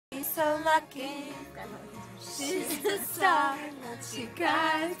so lucky. She's a star. She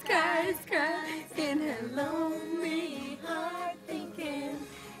cries, cries, cries in her lonely heart, thinking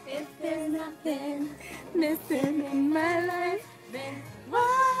if there's nothing missing in my life, then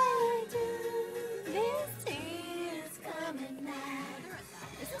why do these tears come at night?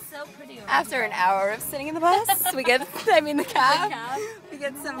 This is so pretty. After an hour of sitting in the bus, we get, the cab, we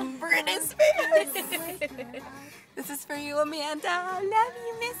get some Brittany Spears. This is for you, Amanda. I love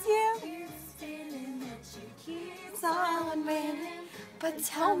you, miss you. Keeps on winning, but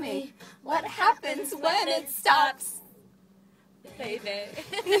tell me what happens when it stops, baby.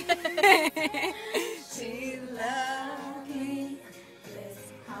 She loved me.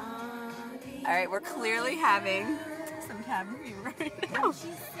 All right, we're clearly having some cabin fever right now.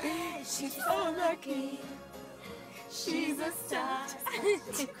 She's so lucky. She's a star.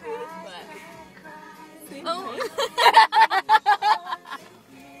 Oh.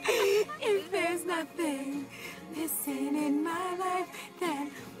 If there's nothing missing in my life,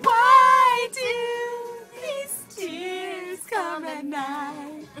 then why do these tears come at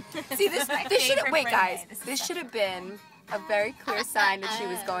night? See, this should have, wait guys, this should have been a very clear sign that she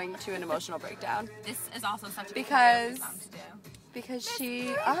was going to an emotional breakdown. This is also such a Because song to do. Because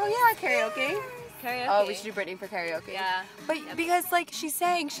she, oh yeah, karaoke. Karaoke. Oh, we should do Brittany for karaoke. Yeah. But because like she's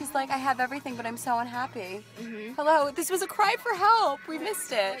saying, she's like, I have everything, but I'm so unhappy. Hello, this was a cry for help. We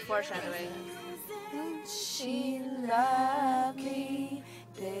missed it. Foreshadowing. She loved me,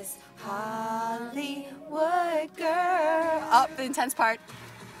 this Hollywood girl. Oh, the intense part.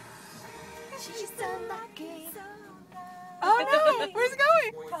 She's so lucky. Oh no, where's it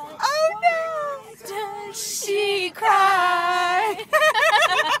going? Oh no, she cried.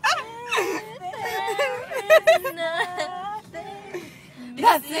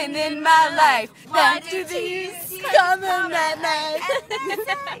 Nothing in my life. Why do these come in at night?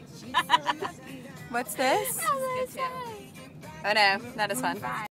 What's this? Oh no, not as fun.